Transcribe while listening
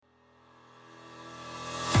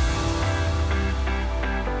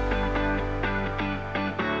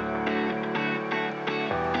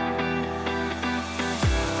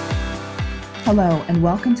Hello, and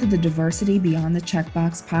welcome to the Diversity Beyond the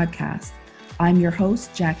Checkbox podcast. I'm your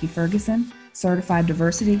host, Jackie Ferguson, certified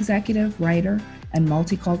diversity executive, writer, and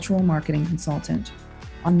multicultural marketing consultant.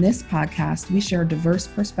 On this podcast, we share diverse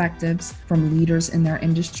perspectives from leaders in their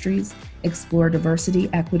industries, explore diversity,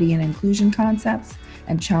 equity, and inclusion concepts,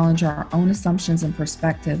 and challenge our own assumptions and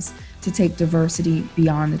perspectives to take diversity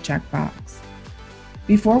beyond the checkbox.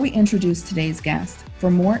 Before we introduce today's guest, for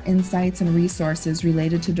more insights and resources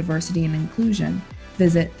related to diversity and inclusion,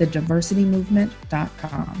 visit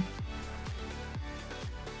thediversitymovement.com.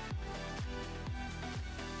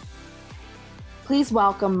 Please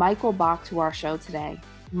welcome Michael Bach to our show today.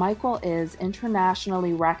 Michael is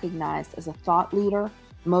internationally recognized as a thought leader,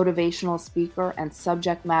 motivational speaker, and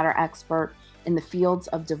subject matter expert in the fields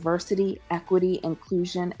of diversity, equity,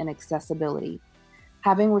 inclusion, and accessibility.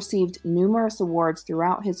 Having received numerous awards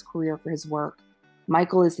throughout his career for his work,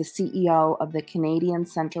 Michael is the CEO of the Canadian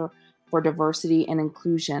Centre for Diversity and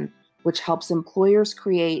Inclusion, which helps employers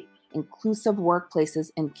create inclusive workplaces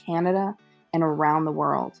in Canada and around the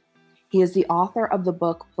world. He is the author of the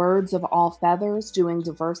book Birds of All Feathers, Doing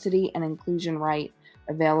Diversity and Inclusion Right,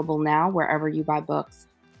 available now wherever you buy books.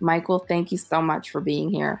 Michael, thank you so much for being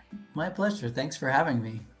here. My pleasure. Thanks for having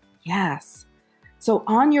me. Yes. So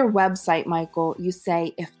on your website, Michael, you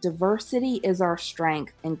say, if diversity is our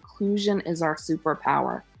strength, inclusion is our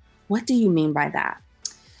superpower. What do you mean by that?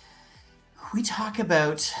 We talk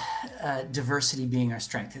about diversity being our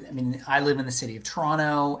strength. I mean, I live in the city of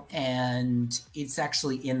Toronto, and it's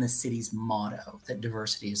actually in the city's motto that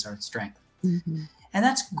diversity is our strength. Mm-hmm. And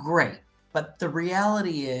that's great. But the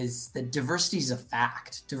reality is that diversity is a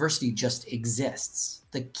fact. Diversity just exists.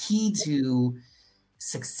 The key to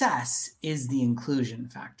success is the inclusion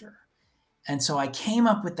factor. And so I came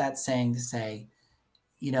up with that saying to say,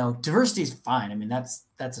 diversity is fine. I mean, that's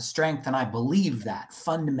a strength, and I believe that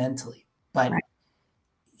fundamentally. But right.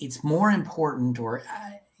 It's more important, or,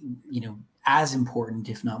 as important,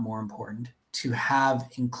 if not more important, to have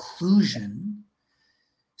inclusion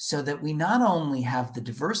so that we not only have the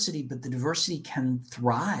diversity, but the diversity can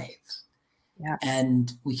thrive. Yes.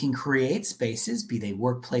 And we can create spaces, be they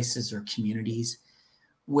workplaces or communities,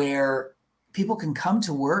 where people can come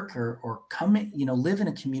to work or come, live in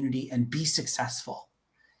a community and be successful.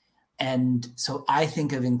 And so I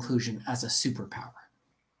think of inclusion as a superpower.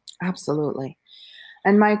 Absolutely.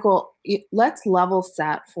 And Michael, let's level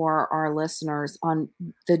set for our listeners on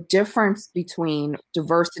the difference between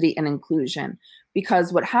diversity and inclusion,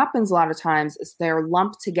 because what happens a lot of times is they're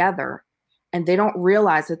lumped together and they don't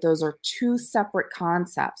realize that those are two separate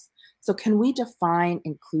concepts. So can we define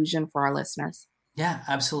inclusion for our listeners? Yeah,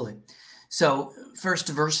 absolutely. So first,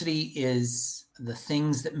 diversity is the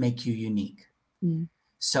things that make you unique. Mm.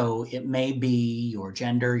 So it may be your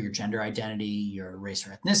gender identity, your race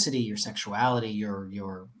or ethnicity, your sexuality,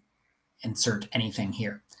 your insert anything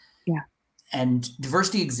here. Yeah. And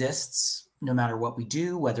diversity exists no matter what we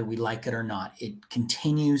do, whether we like it or not. It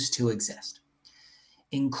continues to exist.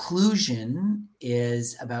 Inclusion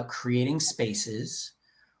is about creating spaces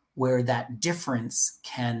where that difference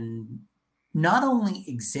can not only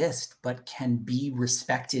exist, but can be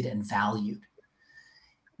respected and valued.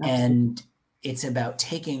 Absolutely. And it's about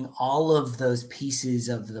taking all of those pieces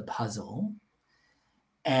of the puzzle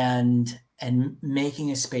and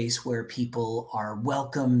making a space where people are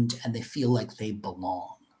welcomed and they feel like they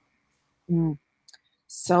belong.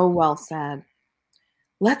 So well said.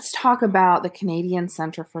 Let's talk about the Canadian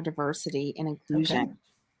Centre for Diversity and Inclusion. Okay.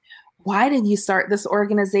 Why did you start this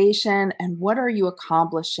organization, and what are you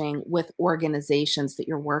accomplishing with organizations that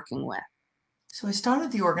you're working with? So I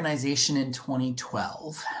started the organization in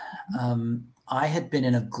 2012. I had been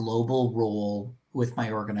in a global role with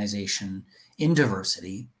my organization in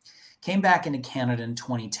diversity, came back into Canada in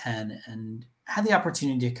 2010, and had the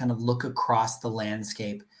opportunity to kind of look across the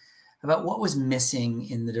landscape about what was missing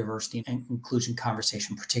in the diversity and inclusion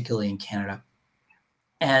conversation, particularly in Canada.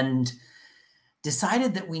 And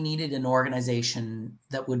decided that we needed an organization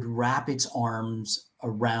that would wrap its arms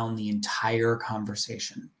around the entire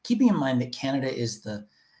conversation, keeping in mind that Canada is the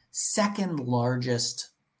second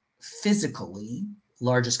physically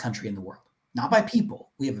largest country in the world. Not by people.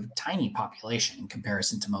 We have a tiny population in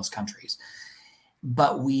comparison to most countries.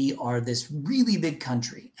 But we are this really big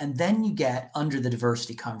country. And then you get, under the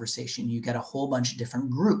diversity conversation, you get a whole bunch of different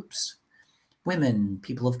groups. Women,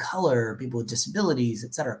 people of color, people with disabilities,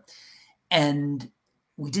 et cetera. And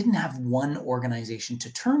we didn't have one organization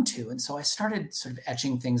to turn to. And so I started sort of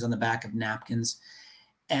etching things on the back of napkins.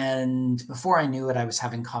 And before I knew it, I was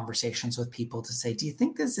having conversations with people to say, do you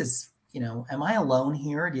think this is, am I alone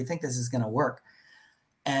here? Do you think this is going to work?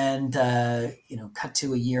 And, cut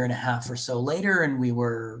to a year and a half or so later, and we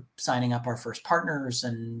were signing up our first partners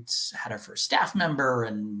and had our first staff member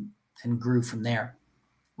and grew from there.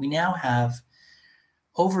 We now have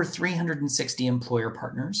over 360 employer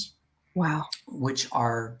partners, Wow. which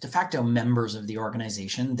are de facto members of the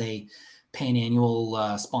organization. They pay an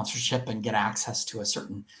annual sponsorship and get access to a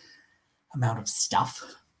certain amount of stuff.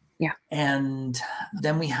 Yeah. And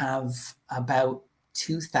then we have about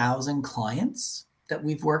 2,000 clients that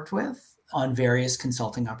we've worked with on various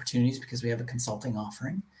consulting opportunities because we have a consulting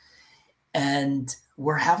offering. And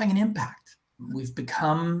we're having an impact. We've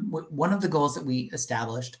become one of the goals that we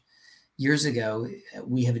established years ago,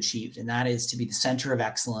 we have achieved, and that is to be the center of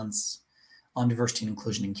excellence on diversity and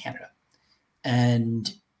inclusion in Canada.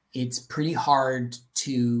 And it's pretty hard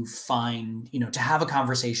to find, to have a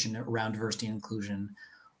conversation around diversity and inclusion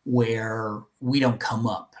where we don't come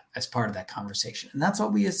up as part of that conversation. And that's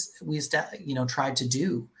what we tried to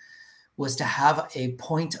do, was to have a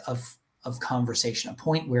point of conversation, a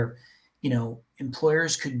point where,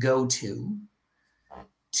 employers could go to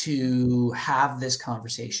have this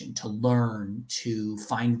conversation, to learn, to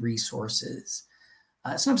find resources.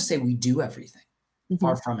 It's not to say we do everything.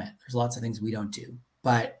 Far from it. There's lots of things we don't do.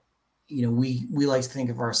 But, we like to think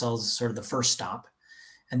of ourselves as sort of the first stop,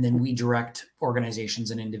 and then we direct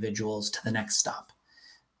organizations and individuals to the next stop,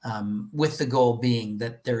 with the goal being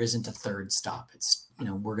that there isn't a third stop. It's,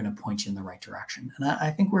 we're going to point you in the right direction. And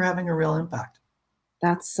I think we're having a real impact.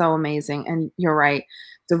 That's so amazing. And you're right.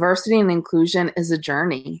 Diversity and inclusion is a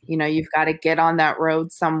journey. You've got to get on that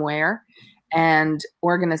road somewhere. And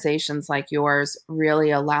organizations like yours really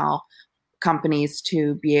allow companies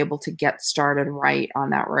to be able to get started right on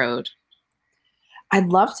that road. I'd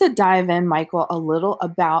love to dive in, Michael, a little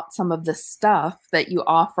about some of the stuff that you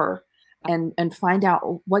offer and find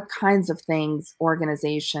out what kinds of things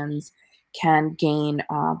organizations can gain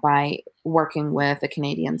by working with the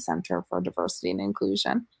Canadian Centre for Diversity and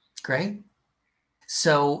Inclusion. Great.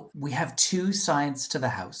 So we have two sides to the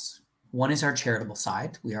house. One is our charitable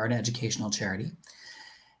side. We are an educational charity.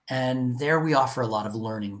 And there we offer a lot of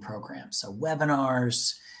learning programs. So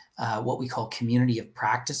webinars, what we call community of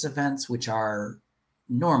practice events, which are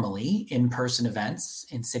normally in-person events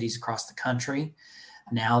in cities across the country.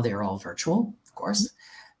 Now they're all virtual, of course.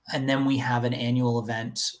 And then we have an annual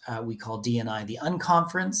event we call D&I the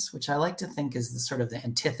Unconference, which I like to think is the sort of the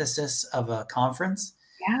antithesis of a conference.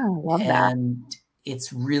 Yeah, I love that. And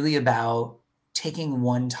it's really about taking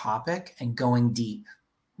one topic and going deep,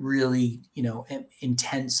 really,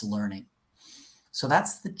 intense learning. So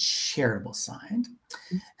that's the charitable side.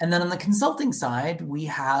 And then on the consulting side, we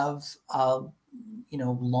have a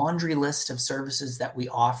laundry list of services that we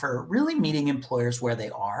offer, really meeting employers where they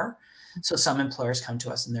are. So some employers come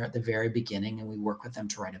to us and they're at the very beginning, and we work with them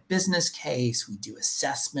to write a business case. We do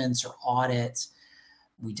assessments or audits.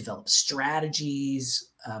 We develop strategies.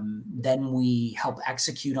 Then we help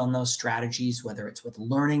execute on those strategies, whether it's with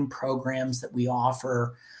learning programs that we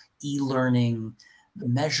offer, e-learning,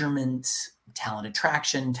 measurement, talent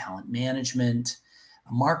attraction, talent management,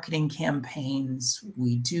 marketing campaigns.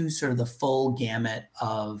 We do sort of the full gamut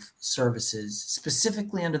of services,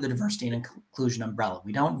 specifically under the diversity and inclusion umbrella.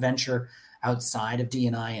 We don't venture outside of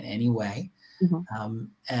D&I in any way.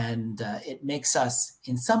 And it makes us,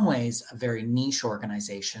 in some ways, a very niche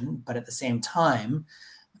organization. But at the same time,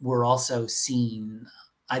 we're also seen,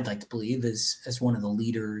 I'd like to believe, as one of the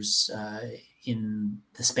leaders in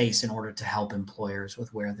the space in order to help employers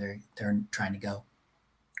with where they're trying to go.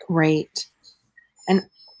 Great. And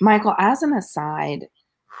Michael, as an aside,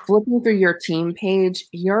 flipping through your team page,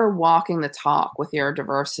 you're walking the talk with your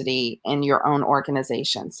diversity in your own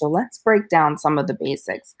organization. So let's break down some of the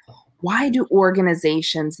basics. Why do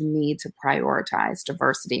organizations need to prioritize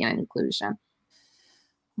diversity and inclusion?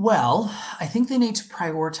 Well, I think they need to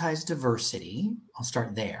prioritize diversity. I'll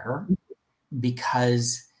start there,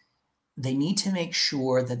 because they need to make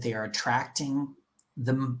sure that they are attracting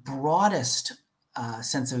the broadest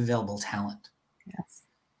sense of available talent. Yes.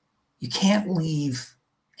 You can't leave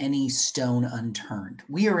any stone unturned.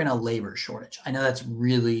 We are in a labor shortage. I know that's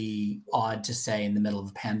really odd to say in the middle of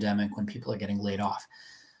a pandemic when people are getting laid off,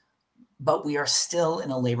 but we are still in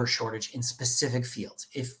a labor shortage in specific fields.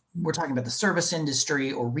 If we're talking about the service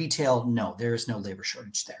industry or retail, no, there is no labor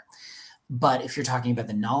shortage there. But if you're talking about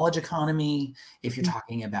the knowledge economy, if you're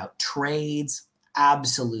talking about trades,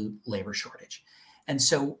 absolute labor shortage. And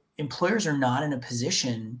so employers are not in a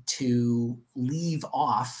position to leave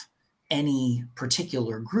off any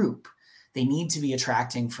particular group. They need to be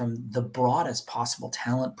attracting from the broadest possible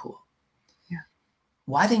talent pool. Yeah.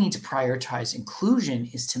 why they need to prioritize inclusion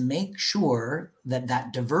is to make sure that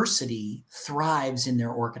that diversity thrives in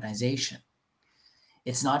their organization.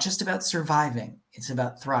 It's not just about surviving, it's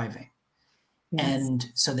about thriving. Yes. And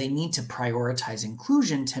so they need to prioritize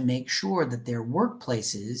inclusion to make sure that their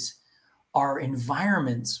workplaces are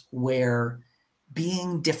environments where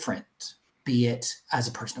being different, be it as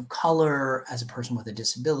a person of color, as a person with a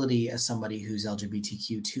disability, as somebody who's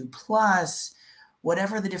LGBTQ2 plus,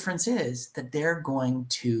 whatever the difference is, that they're going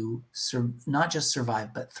to not just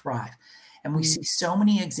survive, but thrive. And we see so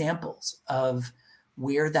many examples of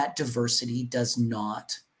where that diversity does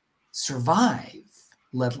not survive,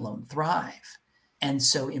 let alone thrive. And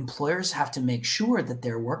so employers have to make sure that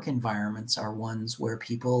their work environments are ones where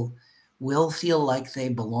people will feel like they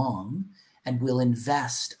belong and will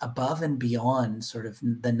invest above and beyond sort of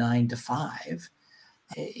the 9 to 5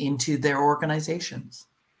 into their organizations.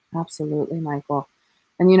 Absolutely, Michael.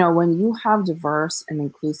 And when you have diverse and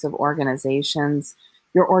inclusive organizations,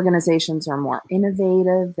 your organizations are more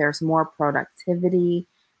innovative, there's more productivity,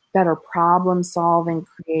 better problem solving,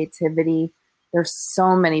 creativity. There's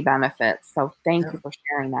so many benefits. So thank you for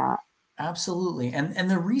sharing that. Absolutely. And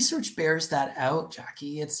the research bears that out,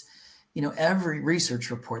 Jackie. It's, every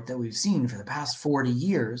research report that we've seen for the past 40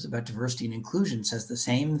 years about diversity and inclusion says the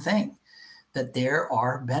same thing, that there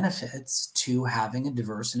are benefits to having a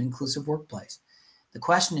diverse and inclusive workplace. The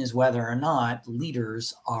question is whether or not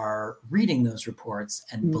leaders are reading those reports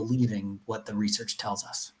and believing what the research tells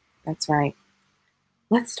us. That's right.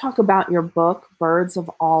 Let's talk about your book, Birds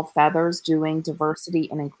of All Feathers, Doing Diversity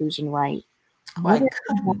and Inclusion Right. Oh, I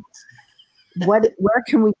couldn't. Where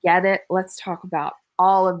can we get it? Let's talk about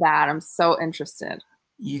all of that. I'm so interested.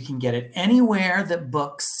 You can get it anywhere that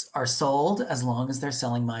books are sold, as long as they're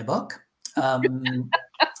selling my book. You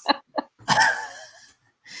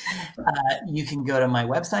can go to my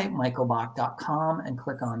website, michaelbach.com, and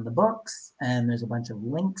click on the books, and there's a bunch of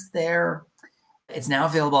links there. It's now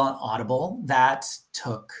available on Audible. That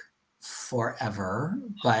took forever,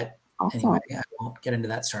 but anyway, I won't get into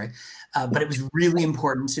that story. But it was really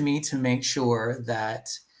important to me to make sure that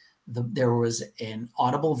there was an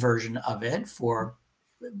Audible version of it for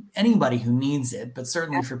anybody who needs it, but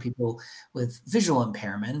certainly for people with visual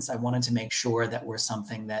impairments. I wanted to make sure that we're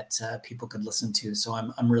something that people could listen to. So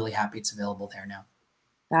I'm really happy it's available there now.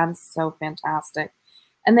 That is so fantastic.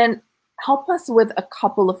 And then help us with a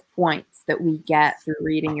couple of points that we get through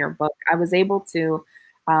reading your book. I was able to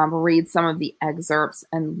read some of the excerpts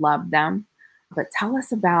and love them, but tell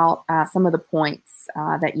us about some of the points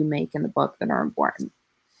that you make in the book that are important.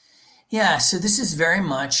 Yeah, so this is very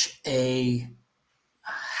much a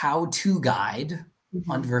how-to guide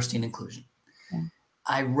on diversity and inclusion. Yeah.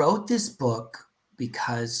 I wrote this book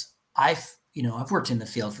because I've worked in the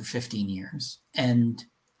field for 15 years, and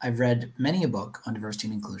I've read many a book on diversity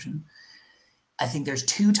and inclusion. I think there's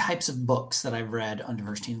two types of books that I've read on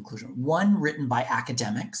diversity and inclusion. One written by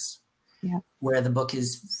academics, where the book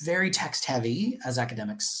is very text heavy, as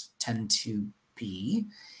academics tend to be.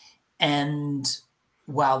 And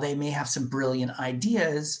while they may have some brilliant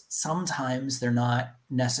ideas, sometimes they're not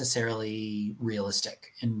necessarily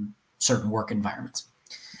realistic in certain work environments.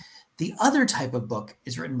 The other type of book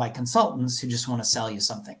is written by consultants who just want to sell you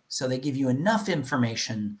something. So they give you enough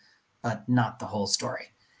information, but not the whole story.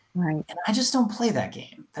 Right. And I just don't play that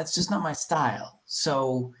game. That's just not my style.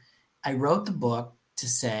 So I wrote the book to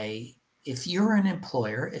say, if you're an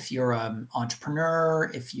employer, if you're an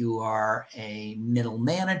entrepreneur, if you are a middle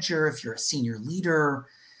manager, if you're a senior leader,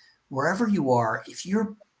 wherever you are, if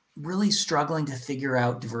you're really struggling to figure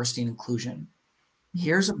out diversity and inclusion,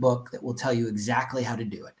 here's a book that will tell you exactly how to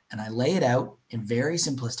do it. And I lay it out in very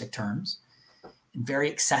simplistic terms, in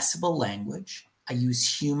very accessible language. I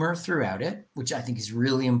use humor throughout it, which I think is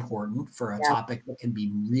really important for a topic that can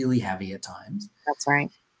be really heavy at times. That's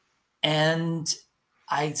right. And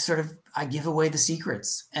I give away the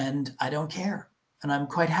secrets, and I don't care. And I'm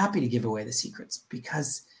quite happy to give away the secrets,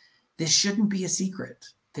 because this shouldn't be a secret.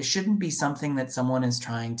 This shouldn't be something that someone is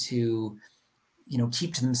trying to,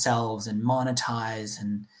 keep to themselves and monetize.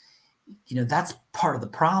 And, that's part of the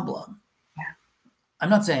problem. Yeah. I'm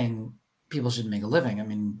not saying people shouldn't make a living. I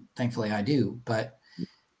mean, thankfully I do. But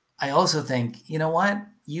I also think, you know what?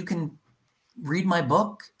 You can read my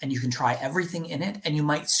book and you can try everything in it, and you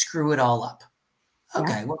might screw it all up.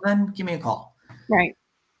 Okay, well then give me a call. Right.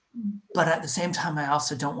 But at the same time, I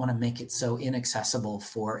also don't want to make it so inaccessible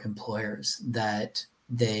for employers that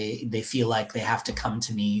they feel like they have to come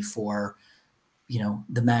to me for,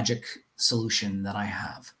 the magic solution that I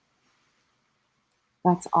have.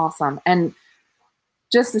 That's awesome. And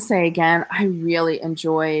just to say again, I really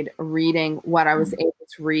enjoyed reading what I was able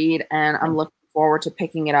to read, and I'm looking forward to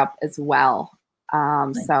picking it up as well.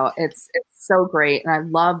 So it's so great, and I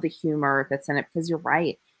love the humor that's in it because you're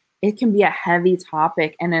right. It can be a heavy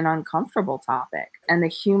topic and an uncomfortable topic, and the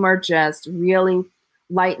humor just really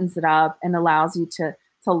lightens it up and allows you to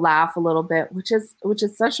laugh a little bit, which is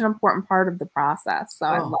such an important part of the process. So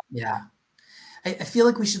I Oh, love yeah. I feel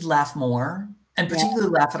like we should laugh more, and yeah, particularly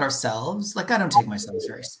laugh at ourselves. Like I don't take myself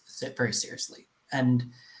very seriously,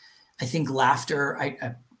 and I think laughter.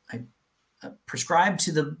 I prescribe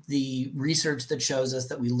to the research that shows us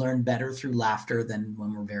that we learn better through laughter than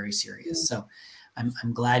when we're very serious. So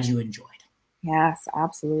I'm glad you enjoyed. yes,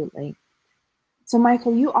 absolutely. So,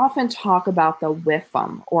 Michael, you often talk about the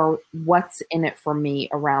WIFM or what's in it for me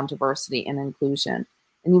around diversity and inclusion.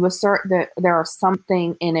 And you assert that there are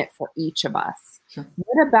something in it for each of us. Sure.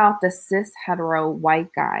 What about the cis hetero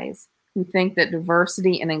white guys who think that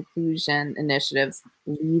diversity and inclusion initiatives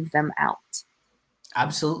leave them out?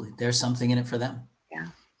 Absolutely, there's something in it for them. Yeah.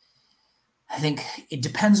 I think it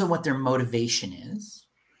depends on what their motivation is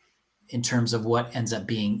in terms of what ends up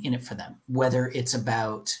being in it for them, whether it's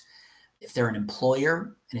about if they're an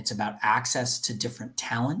employer and it's about access to different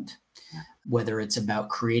talent, Yeah. whether it's about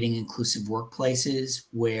creating inclusive workplaces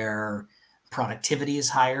where productivity is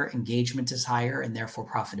higher, engagement is higher, and therefore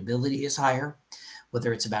profitability is higher,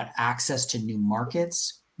 whether it's about access to new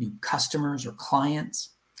markets, new customers or clients,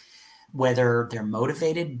 whether they're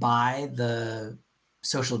motivated by the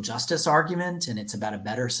social justice argument and it's about a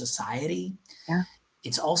better society. Yeah.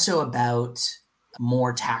 It's also about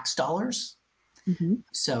more tax dollars. Mm-hmm.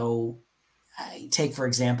 So I take, for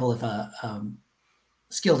example, if a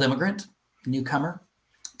skilled immigrant, newcomer,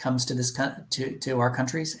 comes to to our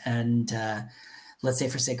countries, and let's say,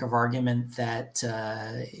 for sake of argument, that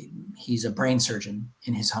he's a brain surgeon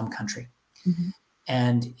in his home country, Mm-hmm.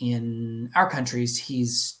 and in our countries,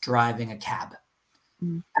 he's driving a cab.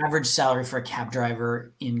 Mm-hmm. Average salary for a cab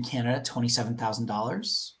driver in Canada, $27,000.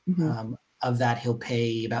 Mm-hmm. Of that, he'll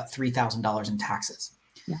pay about $3,000 in taxes.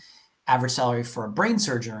 Yeah. Average salary for a brain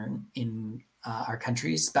surgeon in our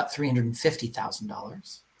country is about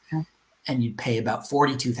 $350,000. Yeah. And you'd pay about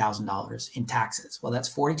 $42,000 in taxes. Well, that's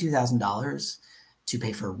 $42,000 to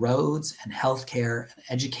pay for roads and healthcare and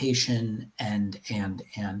education and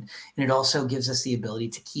it also gives us the ability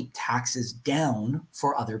to keep taxes down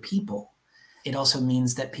for other people. It also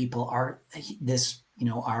means that people are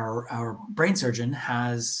our brain surgeon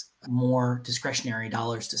has more discretionary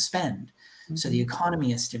dollars to spend. Mm-hmm. So the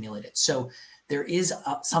economy is stimulated. So there is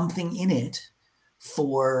something in it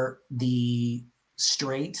for the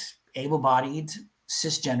straight, able-bodied,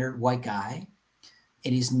 cisgendered white guy.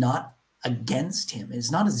 It is not against him. It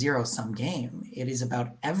is not a zero-sum game. It is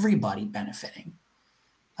about everybody benefiting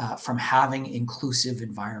from having inclusive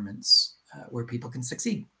environments where people can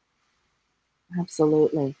succeed.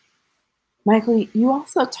 Absolutely. Michael, you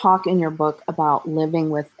also talk in your book about living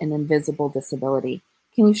with an invisible disability.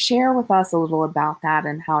 Can you share with us a little about that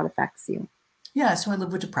and how it affects you? Yeah, so I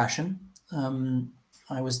live with depression.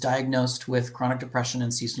 I was diagnosed with chronic depression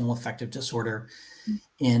and seasonal affective disorder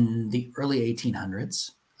in the early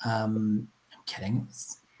 1800s. I'm kidding.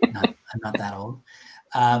 I'm not that old.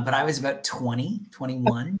 But I was about 20,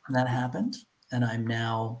 21 when that happened. And I'm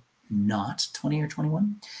now not 20 or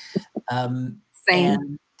 21. Same.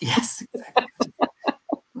 And yes, exactly.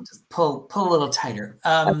 Just pull a little tighter.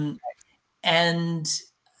 And,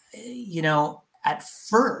 at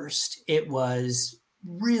first it was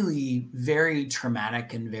really very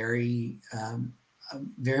traumatic and very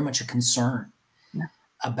much a concern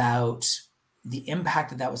about the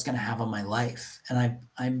impact that was going to have on my life. And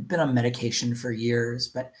I've been on medication for years,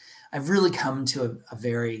 but I've really come to a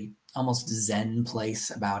very almost Zen place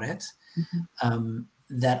about it. Mm-hmm.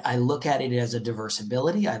 That I look at it as a diverse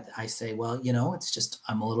ability. I say, well, it's just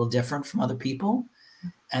I'm a little different from other people,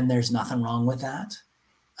 and there's nothing wrong with that.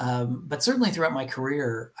 But certainly throughout my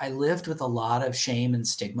career, I lived with a lot of shame and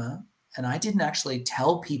stigma, and I didn't actually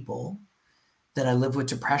tell people that I lived with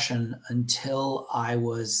depression until I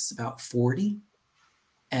was about 40,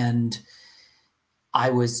 and I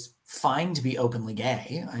was fine to be openly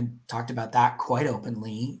gay. I talked about that quite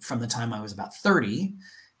openly from the time I was about 30,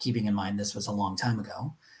 keeping in mind this was a long time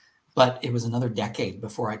ago, but it was another decade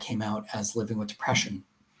before I came out as living with depression.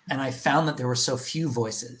 And I found that there were so few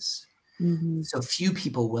voices, so few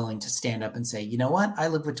people willing to stand up and say, you know what, I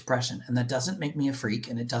live with depression, and that doesn't make me a freak,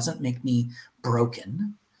 and it doesn't make me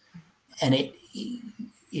broken. And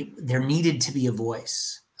there needed to be a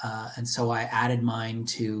voice. And so I added mine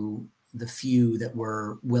to the few that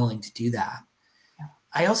were willing to do that.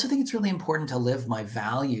 I also think it's really important to live my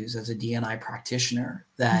values as a D&I practitioner,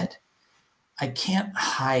 that I can't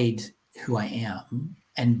hide who I am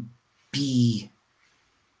and be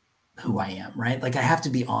who I am, right? Like I have to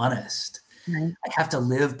be honest. Right. I have to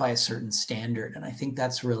live by a certain standard. And I think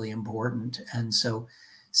that's really important. And so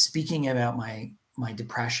speaking about my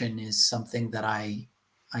depression is something that I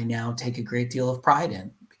now take a great deal of pride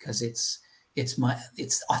in because it's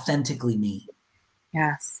authentically me.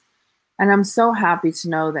 Yes. And I'm so happy to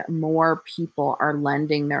know that more people are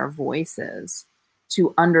lending their voices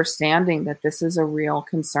to understanding that this is a real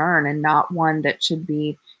concern and not one that should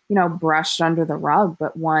be, brushed under the rug,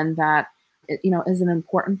 but one that, is an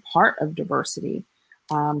important part of diversity.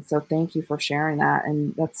 So thank you for sharing that.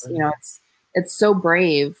 And that's, it's so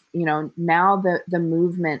brave. Now the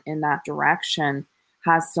movement in that direction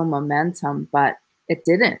has some momentum, but it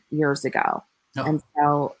didn't years ago. No. And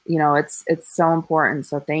so, it's so important.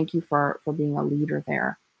 So thank you for being a leader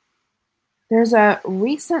there. There's a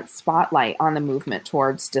recent spotlight on the movement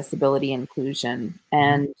towards disability inclusion, Mhm.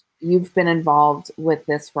 and you've been involved with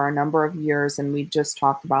this for a number of years, and we just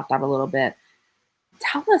talked about that a little bit.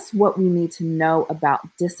 Tell us what we need to know about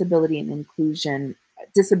disability inclusion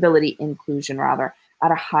rather,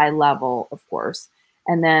 at a high level, of course,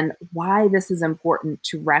 and then why this is important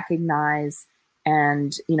to recognize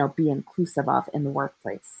and be inclusive of in the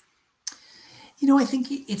workplace. I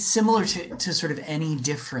think it's similar to sort of any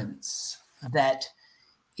difference that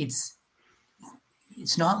it's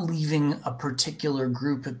it's not leaving a particular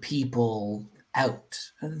group of people out.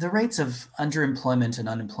 The rates of underemployment and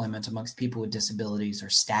unemployment amongst people with disabilities are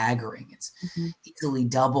staggering. It's Mhm. easily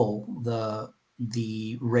double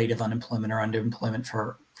the rate of unemployment or underemployment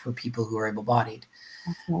for people who are able-bodied.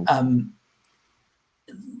 Okay. Um,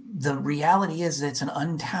 the reality is that it's an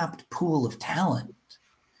untapped pool of talent.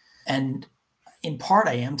 And in part,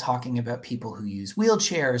 I am talking about people who use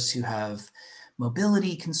wheelchairs, who have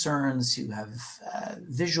mobility concerns, who have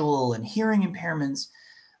visual and hearing impairments.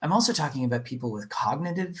 I'm also talking about people with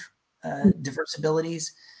cognitive diverse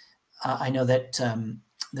abilities. I know that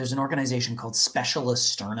there's an organization called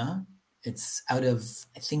Specialist Sterna. It's out of,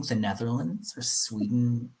 I think, the Netherlands or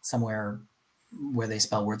Sweden, somewhere where they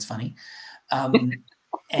spell words funny.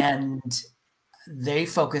 And they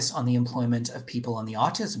focus on the employment of people on the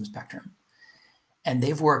autism spectrum. And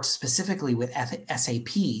they've worked specifically with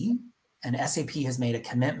SAP, and SAP has made a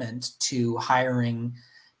commitment to hiring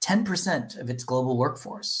 10% of its global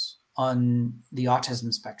workforce on the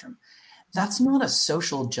autism spectrum. That's not a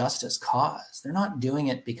social justice cause. They're not doing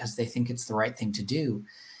it because they think it's the right thing to do.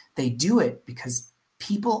 They do it because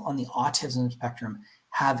people on the autism spectrum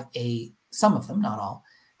some of them, not all,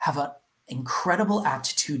 have an incredible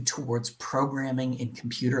aptitude towards programming in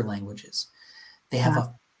computer languages. They have Wow.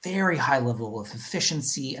 a very high level of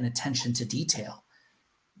efficiency and attention to detail.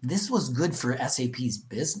 This was good for SAP's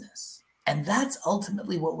business. And that's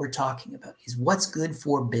ultimately what we're talking about, is what's good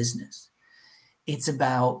for business. It's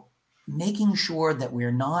about making sure that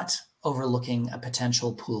we're not overlooking a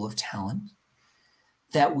potential pool of talent,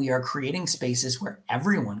 that we are creating spaces where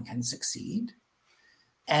everyone can succeed,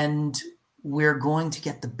 and we're going to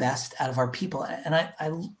get the best out of our people. And I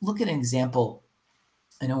look at an example.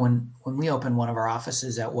 I know when we opened one of our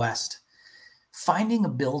offices out West, finding a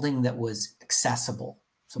building that was accessible,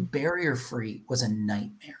 so barrier free, was a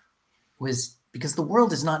nightmare. It was because the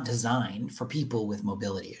world is not designed for people with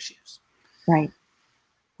mobility issues. Right.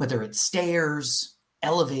 Whether it's stairs,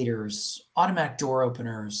 elevators, automatic door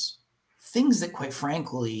openers, things that, quite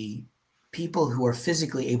frankly, people who are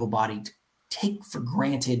physically able-bodied take for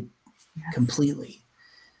granted Yes. completely.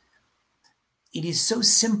 It is so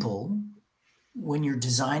simple when you're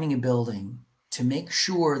designing a building to make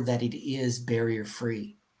sure that it is barrier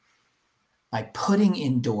free by putting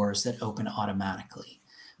in doors that open automatically,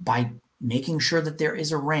 by making sure that there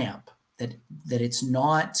is a ramp, that it's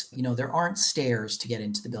not, there aren't stairs to get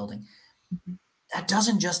into the building. Mhm. That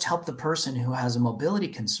doesn't just help the person who has a mobility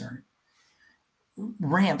concern.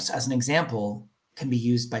 Ramps, as an example, can be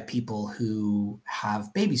used by people who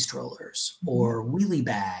have baby strollers Mhm. or wheelie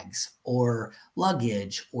bags or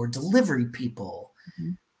luggage or delivery people.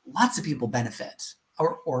 Mhm. Lots of people benefit,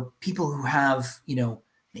 or people who have,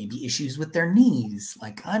 maybe issues with their knees,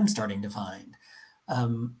 like I'm starting to find,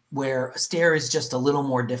 where a stair is just a little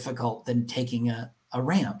more difficult than taking a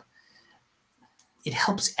ramp. It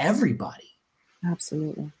helps everybody,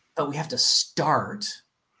 Absolutely. but we have to start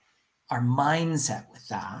our mindset with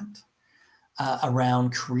that,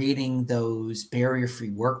 around creating those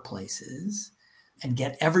barrier-free workplaces and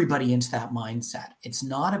get everybody into that mindset. It's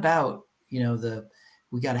not about,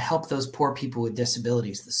 we got to help those poor people with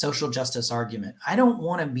disabilities, the social justice argument. I don't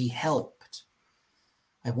want to be helped.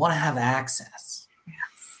 I want to have access. Yes.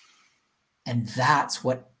 And that's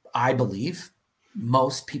what I believe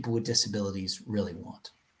most people with disabilities really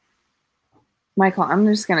want. Michael, I'm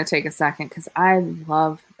just going to take a second because I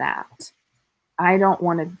love that. I don't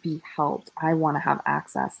want to be helped. I want to have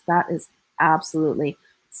access. That is absolutely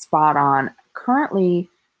spot on. Currently,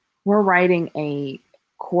 we're writing a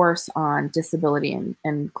course on disability and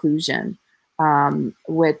inclusion,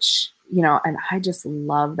 which, and I just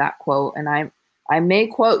love that quote. And I may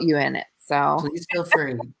quote you in it. So Please feel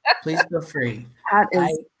free. Please feel free. that I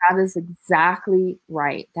is that is exactly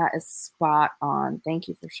right. That is spot on. Thank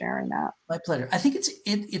you for sharing that. My pleasure. I think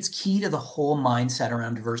it's key to the whole mindset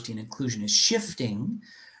around diversity and inclusion is shifting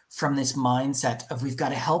from this mindset of we've got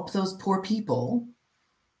to help those poor people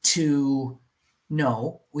to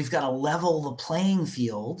no, we've got to level the playing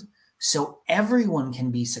field so everyone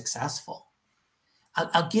can be successful.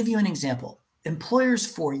 I'll give you an example. Employers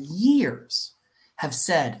for years have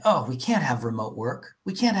said, oh, we can't have remote work.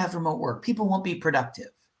 We can't have remote work. People won't be productive.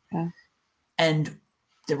 Yeah. And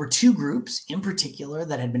there were two groups in particular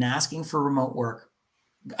that had been asking for remote work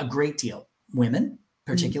a great deal. Women,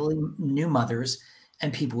 particularly new mothers,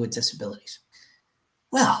 and people with disabilities.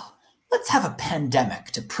 Well, let's have a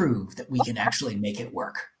pandemic to prove that we can actually make it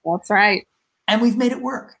work. That's right. And we've made it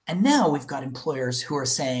work. And now we've got employers who are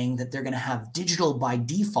saying that they're going to have digital by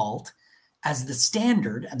default as the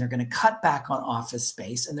standard, and they're going to cut back on office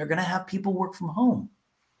space, and they're going to have people work from home.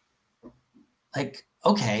 Like,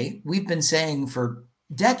 okay, we've been saying for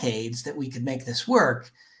decades that we could make this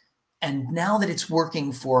work. And now that it's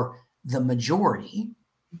working for the majority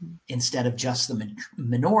instead of just the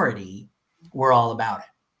minority, we're all about it.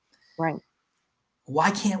 Right. Why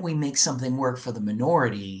can't we make something work for the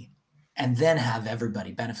minority and then have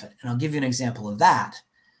everybody benefit? And I'll give you an example of that.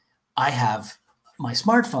 I have my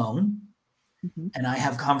smartphone and I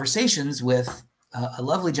have conversations with a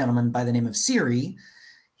lovely gentleman by the name of Siri.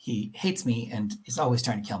 He hates me and is always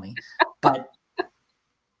trying to kill me. But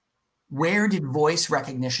where did voice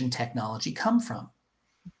recognition technology come from?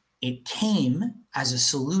 It came as a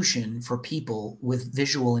solution for people with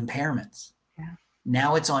visual impairments. Yeah.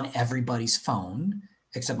 Now it's on everybody's phone,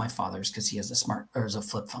 except my father's because he has a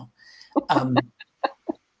flip phone.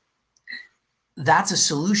 That's a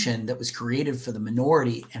solution that was created for the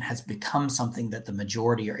minority and has become something that the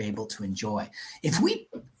majority are able to enjoy. If we,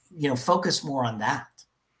 focus more on that,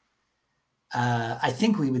 I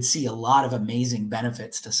think we would see a lot of amazing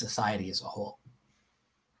benefits to society as a whole.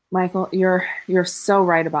 Michael, you're so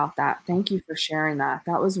right about that. Thank you for sharing that.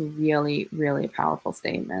 That was really, really a powerful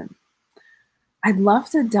statement. I'd love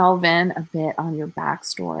to delve in a bit on your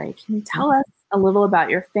backstory. Can you tell us a little about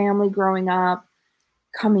your family growing up,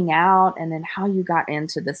 coming out, and then how you got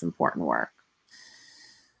into this important work?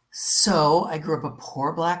 So I grew up a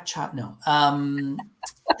poor Black child. No,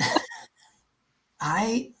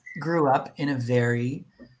 I grew up in a very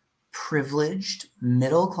privileged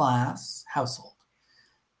middle class household.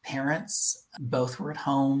 Parents both were at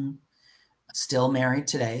home, still married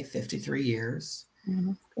today, 53 years.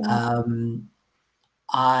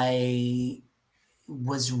 I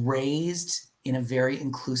was raised in a very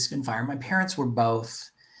inclusive environment. My parents were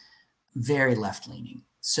both very left-leaning,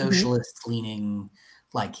 socialist-leaning,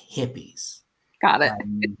 like hippies. Got it.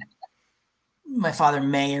 My father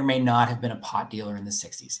may or may not have been a pot dealer in the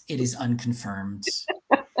 60s. It is unconfirmed,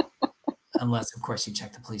 unless, of course, you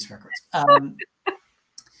check the police records.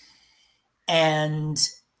 And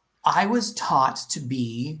I was taught to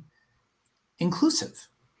be inclusive.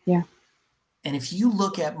 Yeah. And if you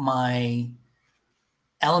look at my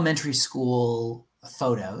elementary school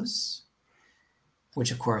photos,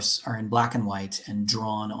 which of course are in black and white and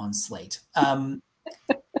drawn on slate,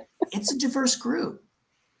 it's a diverse group.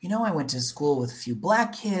 I went to school with a few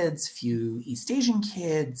Black kids, a few East Asian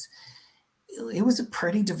kids. It was a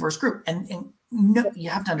pretty diverse group. And you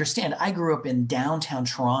have to understand, I grew up in downtown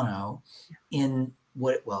Toronto in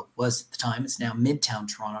what was at the time, it's now Midtown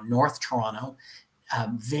Toronto, North Toronto,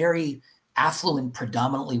 very affluent,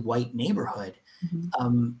 predominantly white neighborhood.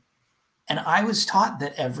 And I was taught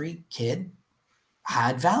that every kid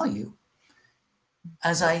had value.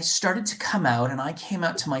 As I started to come out, and I came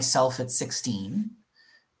out to myself at 16,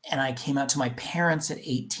 and I came out to my parents at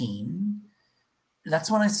 18, that's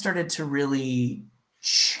when I started to really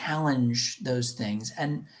challenge those things.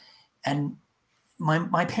 And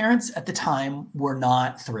my parents at the time were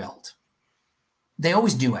not thrilled. They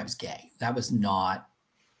always knew I was gay. That was not,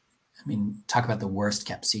 talk about the worst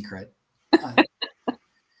kept secret.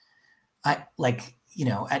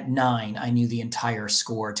 At 9, I knew the entire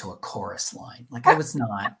score to a chorus line. Like I was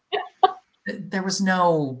not, there was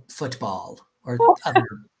no football or other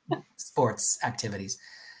sports activities.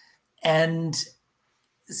 And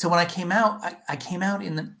so when I came out, I came out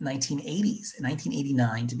in the 1980s, in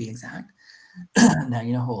 1989 to be exact. Now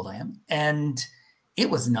you know how old I am. And it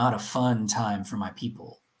was not a fun time for my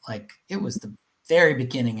people. Like, it was the very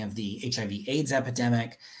beginning of the HIV/AIDS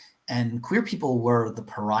epidemic, and queer people were the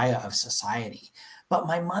pariah of society. But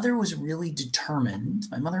my mother was really determined,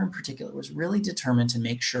 my mother in particular was really determined to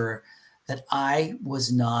make sure that I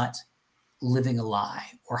was not living a lie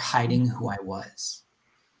or hiding who I was.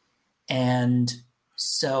 And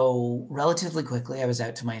so relatively quickly, I was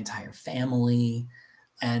out to my entire family,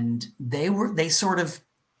 and they sort of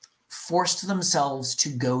forced themselves to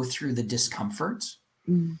go through the discomfort.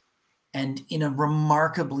 Mm. And in a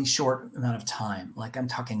remarkably short amount of time, like I'm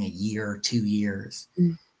talking a year, 2 years,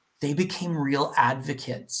 Mm. they became real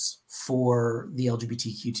advocates for the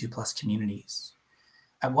LGBTQ2 plus communities.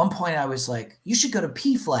 At one point, I was like, you should go to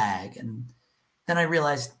PFLAG. And then I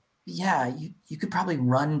realized, yeah, you could probably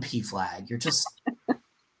run PFLAG. You're just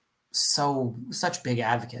such big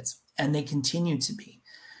advocates. And they continue to be.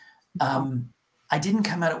 I didn't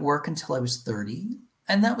come out at work until I was 30.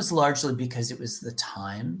 And that was largely because it was the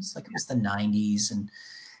times, like it was the 90s, and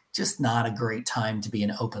just not a great time to be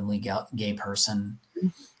an openly gay person.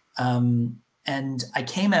 And I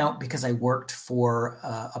came out because I worked for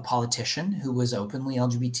a politician who was openly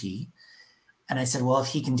LGBT. And I said, well, if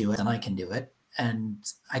he can do it, then I can do it. And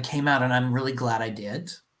I came out, and I'm really glad I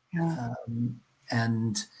did. Yeah.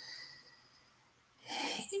 And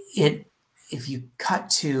if you cut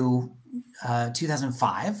to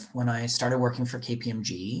 2005, when I started working for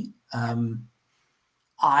KPMG,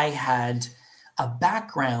 I had a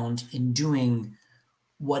background in doing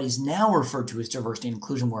what is now referred to as diversity and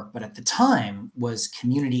inclusion work, but at the time was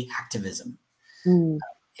community activism. Mm.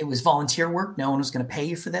 It was volunteer work. No one was going to pay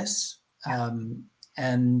you for this.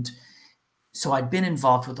 And so I'd been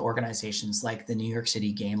involved with organizations like the New York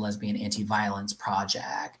City Gay and Lesbian Anti-Violence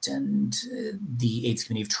Project and the AIDS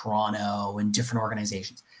Committee of Toronto and different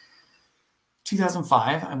organizations.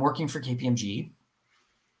 2005, I'm working for KPMG.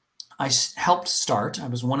 I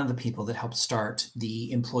was one of the people that helped start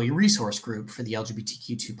the employee resource group for the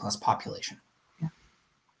LGBTQ2 plus population. Yeah.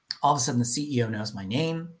 All of a sudden, the CEO knows my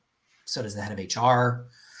name. So does the head of HR.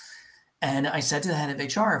 And I said to the head of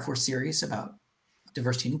HR, if we're serious about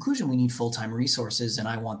diversity and inclusion, we need full-time resources, and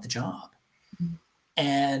I want the job. Mm-hmm.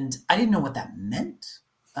 And I didn't know what that meant.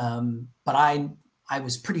 But I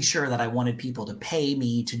was pretty sure that I wanted people to pay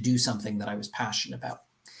me to do something that I was passionate about.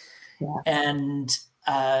 Yeah. And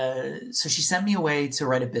so she sent me away to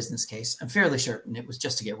write a business case. I'm fairly certain it was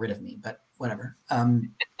just to get rid of me, but whatever.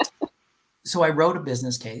 So I wrote a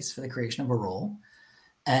business case for the creation of a role,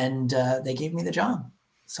 and they gave me the job.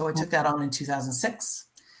 So I took that on in 2006,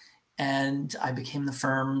 and I became the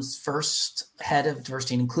firm's first head of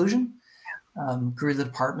diversity and inclusion. Grew the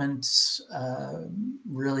department,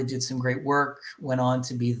 really did some great work, went on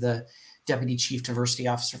to be the deputy chief diversity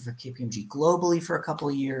officer for KPMG globally for a couple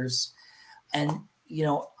of years. And, you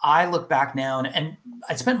know, I look back now, and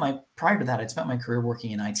prior to that, I'd spent my career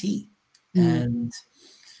working in IT. Mm-hmm. And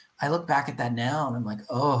I look back at that now, and I'm like,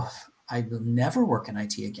 oh, I will never work in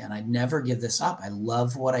IT again. I'd never give this up. I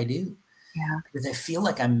love what I do. Yeah. Because I feel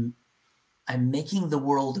like I'm making the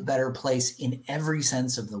world a better place in every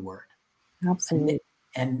sense of the word. Absolutely.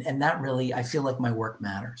 And that really, I feel like my work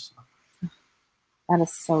matters. That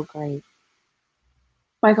is so great.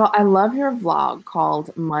 Michael, I love your vlog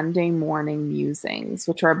called Monday Morning Musings,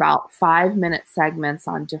 which are about 5-minute segments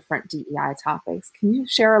on different DEI topics. Can you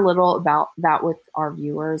share a little about that with our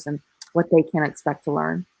viewers and what they can expect to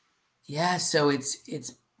learn? Yeah, so it's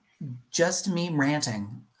just me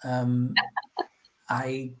ranting. There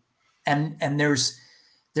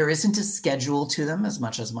isn't a schedule to them as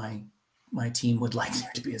much as my team would like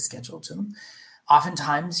there to be a schedule to them.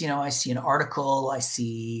 Oftentimes, you know, I see an article, I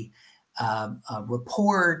see a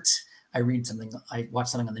report, I read something, I watch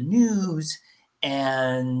something on the news,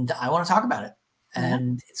 and I want to talk about it. Yeah.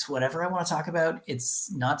 And it's whatever I want to talk about.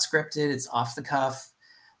 It's not scripted. It's off the cuff.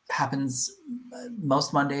 Happens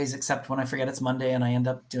most Mondays, except when I forget it's Monday and I end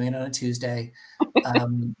up doing it on a Tuesday.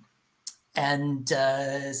 And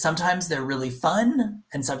sometimes they're really fun,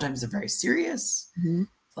 and sometimes they're very serious. Mm-hmm.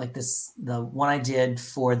 Like the one I did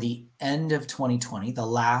for the end of 2020, the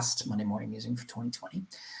last Monday Morning Musing for 2020,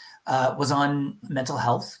 was on mental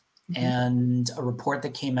health. Mm-hmm. And a report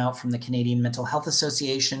that came out from the Canadian Mental Health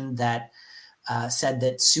Association that said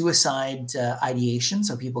that suicide ideation,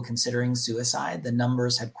 so people considering suicide, the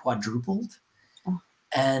numbers had quadrupled. Oh.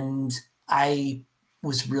 And I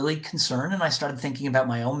was really concerned, and I started thinking about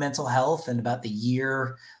my own mental health and about the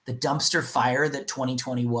dumpster fire that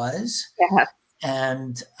 2020 was. Yeah.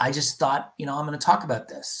 And I just thought, you know, I'm going to talk about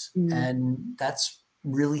this. Mm. And that's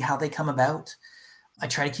really how they come about. I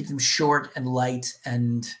try to keep them short and light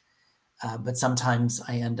and but sometimes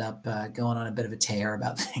I end up going on a bit of a tear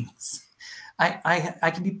about things.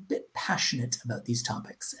 I can be a bit passionate about these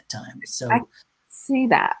topics at times. I So see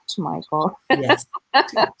that, Michael. yes,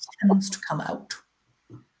 it tends to come out.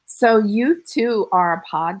 So you too are a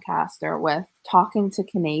podcaster with Talking to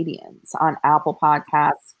Canadians on Apple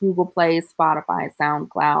Podcasts, Google Play, Spotify,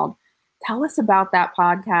 SoundCloud. Tell us about that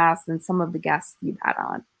podcast and some of the guests you've had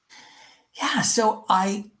on. Yeah, so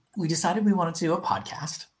we decided we wanted to do a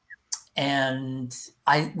podcast, and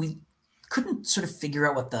we couldn't sort of figure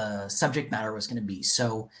out what the subject matter was going to be.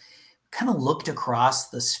 So kind of looked across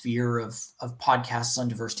the sphere of podcasts on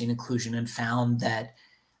diversity and inclusion and found that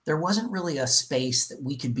there wasn't really a space that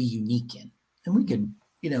we could be unique in. And we could,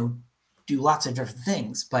 do lots of different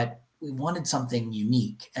things, but we wanted something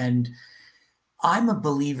unique. And I'm a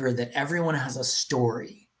believer that everyone has a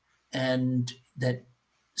story and that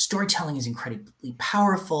storytelling is incredibly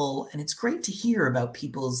powerful. And it's great to hear about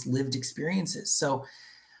people's lived experiences. So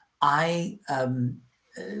I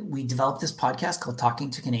we developed this podcast called Talking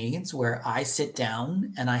to Canadians, where I sit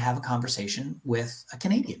down and I have a conversation with a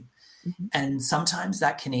Canadian. Mm-hmm. And sometimes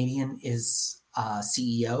that Canadian is a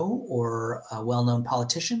CEO or a well-known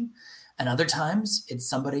politician. And other times it's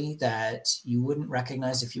somebody that you wouldn't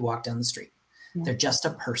recognize if you walked down the street. Yeah. They're just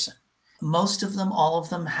a person. Most of them, all of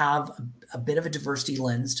them have a bit of a diversity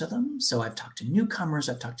lens to them. So I've talked to newcomers,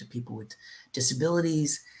 I've talked to people with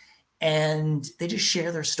disabilities, and they just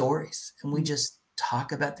share their stories and we just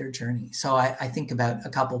talk about their journey. So I think about a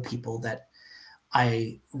couple people that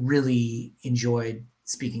I really enjoyed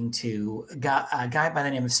speaking to. A guy by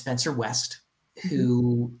the name of Spencer West,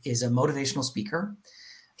 who is a motivational speaker.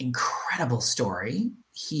 Incredible story.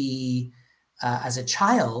 He, as a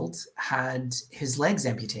child, had his legs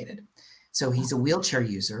amputated. So he's a wheelchair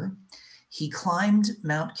user. He climbed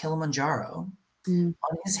Mount Kilimanjaro on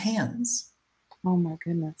his hands. Oh my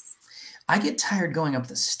goodness. I get tired going up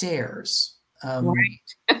the stairs. Right.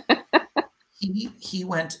 he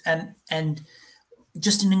went and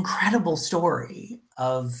just an incredible story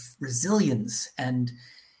of resilience. And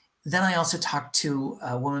then I also talked to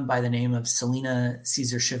a woman by the name of Selena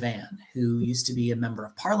Caesar-Chavannes, who used to be a member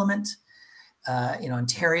of parliament in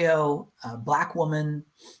Ontario, a Black woman.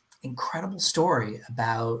 Incredible story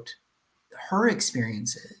about her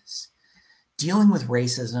experiences dealing with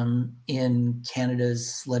racism in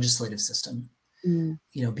Canada's legislative system,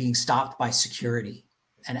 being stopped by security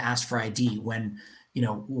and asked for ID when,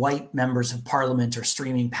 white members of parliament are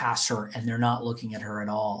streaming past her and they're not looking at her at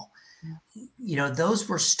all. Those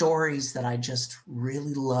were stories that I just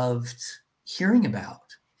really loved hearing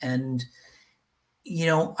about. And,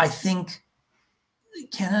 I think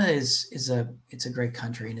Canada it's a great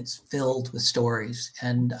country and it's filled with stories.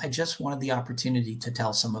 And I just wanted the opportunity to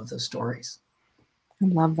tell some of those stories. I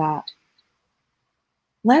love that.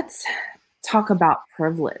 Let's talk about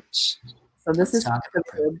privilege. So this is a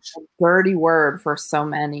dirty word for so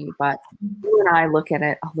many, but you and I look at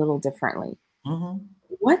it a little differently. Mm-hmm.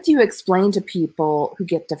 What do you explain to people who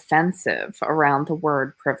get defensive around the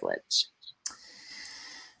word privilege?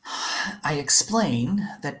 I explain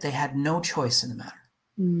that they had no choice in the matter.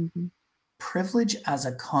 Mm-hmm. Privilege as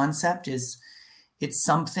a concept it's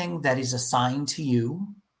something that is assigned to you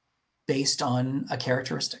based on a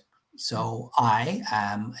characteristic. So I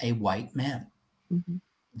am a white man. Mm-hmm.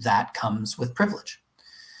 That comes with privilege.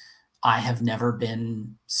 I have never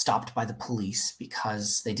been stopped by the police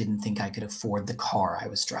because they didn't think I could afford the car I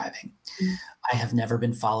was driving. Mm-hmm. I have never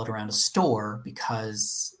been followed around a store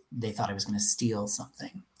because they thought I was going to steal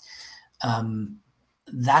something.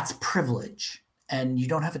 That's privilege. And you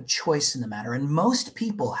don't have a choice in the matter. And most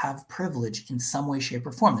people have privilege in some way, shape,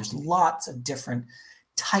 or form. There's lots of different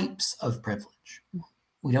types of privilege.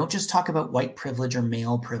 We don't just talk about white privilege or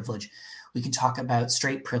male privilege. We can talk about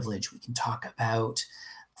straight privilege. We can talk about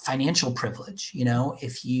financial privilege.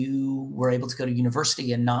 If you were able to go to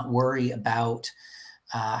university and not worry about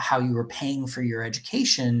how you were paying for your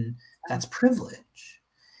education, that's privilege.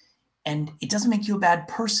 And it doesn't make you a bad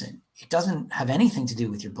person. It doesn't have anything to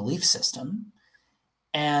do with your belief system.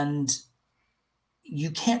 And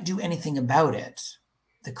you can't do anything about it.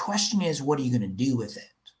 The question is, what are you going to do with it?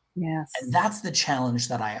 Yes. And that's the challenge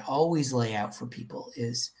that I always lay out for people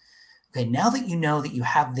is, okay, now that you know that you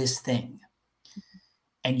have this thing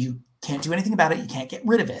and you can't do anything about it, you can't get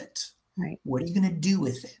rid of it. Right. What are you going to do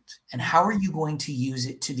with it? And how are you going to use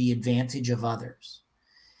it to the advantage of others?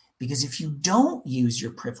 Because if you don't use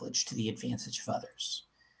your privilege to the advantage of others,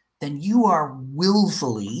 then you are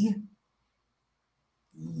willfully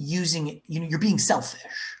using it, you're being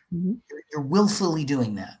selfish. Mm-hmm. You're willfully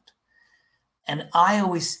doing that. And I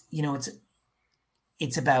always,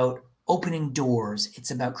 it's about opening doors.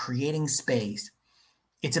 It's about creating space.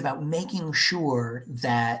 It's about making sure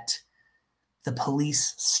that the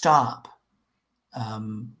police stop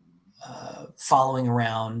um, following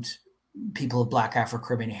around people of Black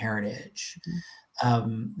Afro-Caribbean heritage,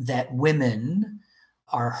 that women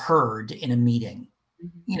are heard in a meeting.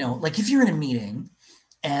 You know, like if you're in a meeting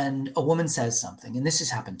and a woman says something, and this has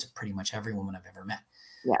happened to pretty much every woman I've ever met.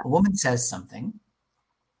 Yeah. A woman says something,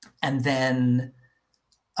 and then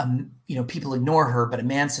you know, people ignore her, but a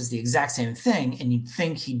man says the exact same thing, and you'd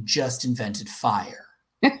think he just invented fire.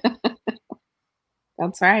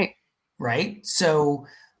 That's right. Right? So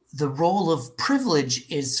the role of privilege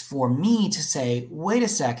is for me to say, wait a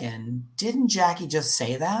second, didn't Jackie just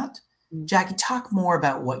say that? Jackie, talk more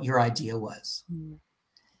about what your idea was.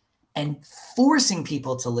 And forcing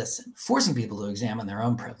people to listen, forcing people to examine their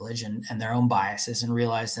own privilege and their own biases and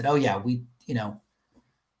realize that, oh yeah, we, you know,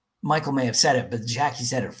 Michael may have said it, but Jackie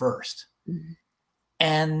said it first.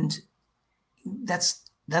 And that's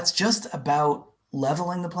just about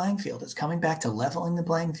leveling the playing field. It's coming back to leveling the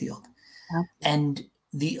playing field. And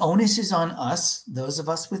the onus is on us, those of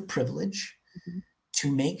us with privilege,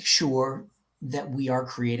 to make sure that we are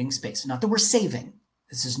creating space. Not that we're saving.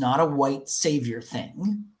 This is not a white savior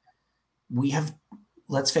thing. We have,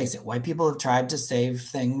 let's face it, white people have tried to save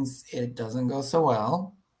things. It doesn't go so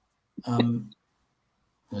well.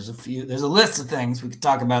 There's a list of things we could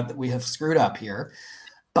talk about that we have screwed up here.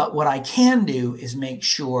 But what I can do is make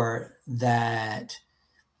sure that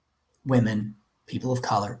women, people of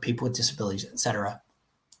color, people with disabilities, etc.,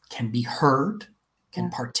 can be heard, can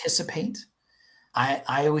participate.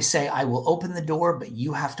 I always say, I will open the door, but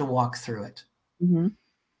you have to walk through it.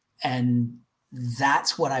 And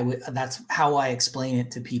that's how I explain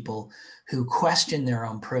it to people who question their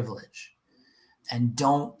own privilege and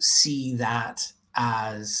don't see that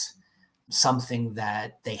as something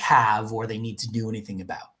that they have or they need to do anything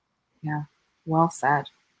about. Yeah. Well said.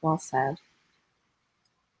 Well said.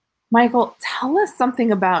 Michael, tell us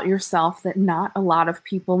something about yourself that not a lot of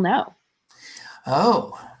people know.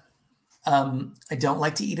 Oh, I don't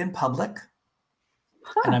like to eat in public.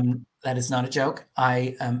 And that is not a joke.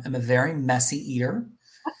 I am a very messy eater.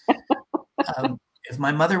 If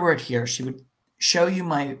my mother were here, she would show you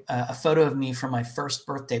a photo of me from my first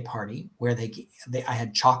birthday party where I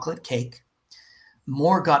had chocolate cake.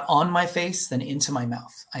 More got on my face than into my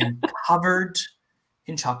mouth. I am covered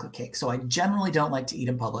in chocolate cake. So I generally don't like to eat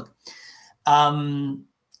in public. I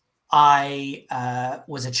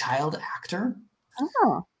was a child actor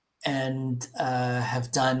and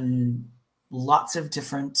have done lots of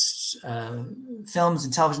different films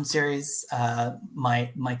and television series.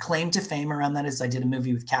 My claim to fame around that is I did a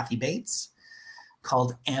movie with Kathy Bates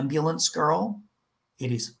called Ambulance Girl.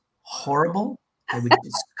 It is horrible. I would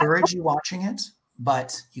discourage you watching it,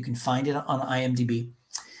 but you can find it on IMDb.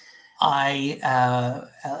 I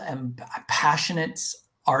am a passionate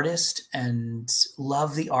artist and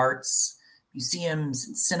love the arts, museums,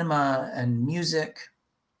 and cinema and music.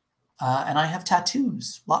 And I have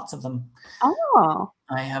tattoos, lots of them. Oh.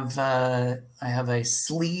 I have a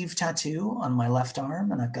sleeve tattoo on my left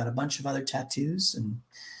arm, and I've got a bunch of other tattoos.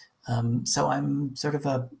 And so I'm sort of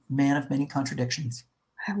a man of many contradictions.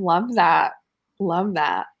 I love that. Love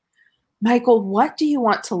that. Michael, what do you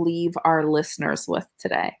want to leave our listeners with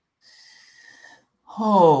today?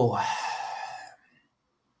 Oh,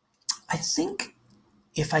 I think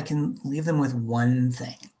if I can leave them with one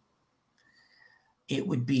thing, it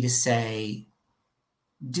would be to say,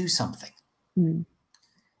 do something.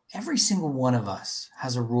 Every single one of us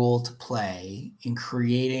has a role to play in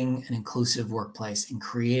creating an inclusive workplace, in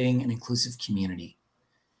creating an inclusive community.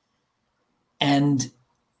 And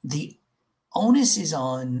the onus is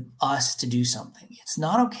on us to do something. It's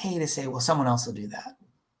not okay to say, well, someone else will do that.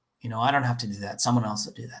 You know, I don't have to do that. Someone else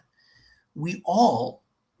will do that. We all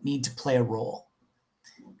need to play a role.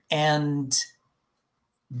 And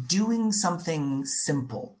doing something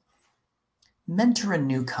simple, mentor a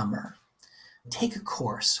newcomer, take a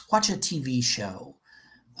course, watch a TV show,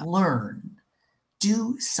 learn,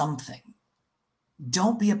 do something.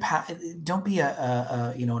 Don't be an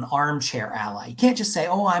armchair ally. You can't just say,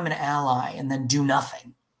 "Oh, I'm an ally," and then do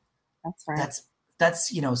nothing. That's right.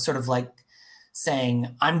 That's sort of like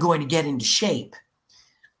saying, "I'm going to get into shape,"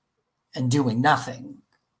 and doing nothing.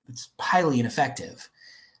 It's highly ineffective.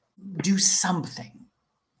 Do something.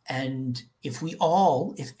 And if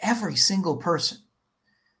every single person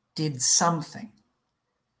did something,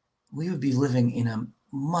 we would be living in a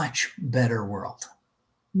much better world.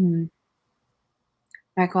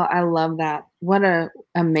 Michael, I love that. What an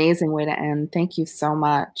amazing way to end. Thank you so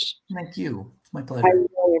much. Thank you. It's my pleasure. I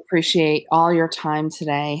really appreciate all your time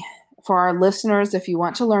today. For our listeners, if you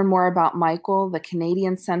want to learn more about Michael, the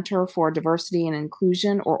Canadian Centre for Diversity and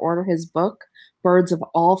Inclusion, or order his book, Birds of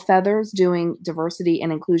All Feathers, Doing Diversity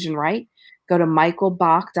and Inclusion Right, go to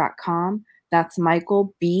michaelbach.com. That's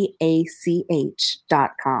Michael, BACH.com.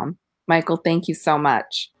 Michael, thank you so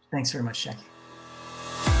much. Thanks very much, Jackie.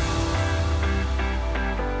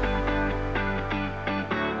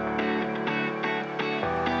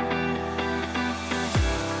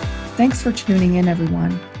 Thanks for tuning in,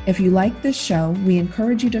 everyone. If you like this show, we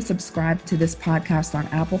encourage you to subscribe to this podcast on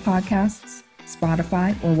Apple Podcasts,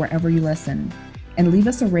 Spotify, or wherever you listen, and leave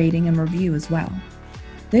us a rating and review as well.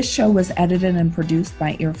 This show was edited and produced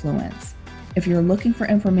by Earfluence. If you're looking for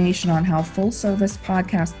information on how full-service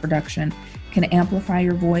podcast production can amplify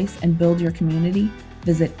your voice and build your community,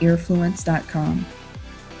 visit earfluence.com.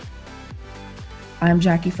 I'm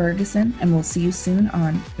Jackie Ferguson, and we'll see you soon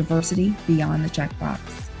on Diversity Beyond the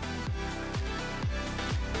Checkbox.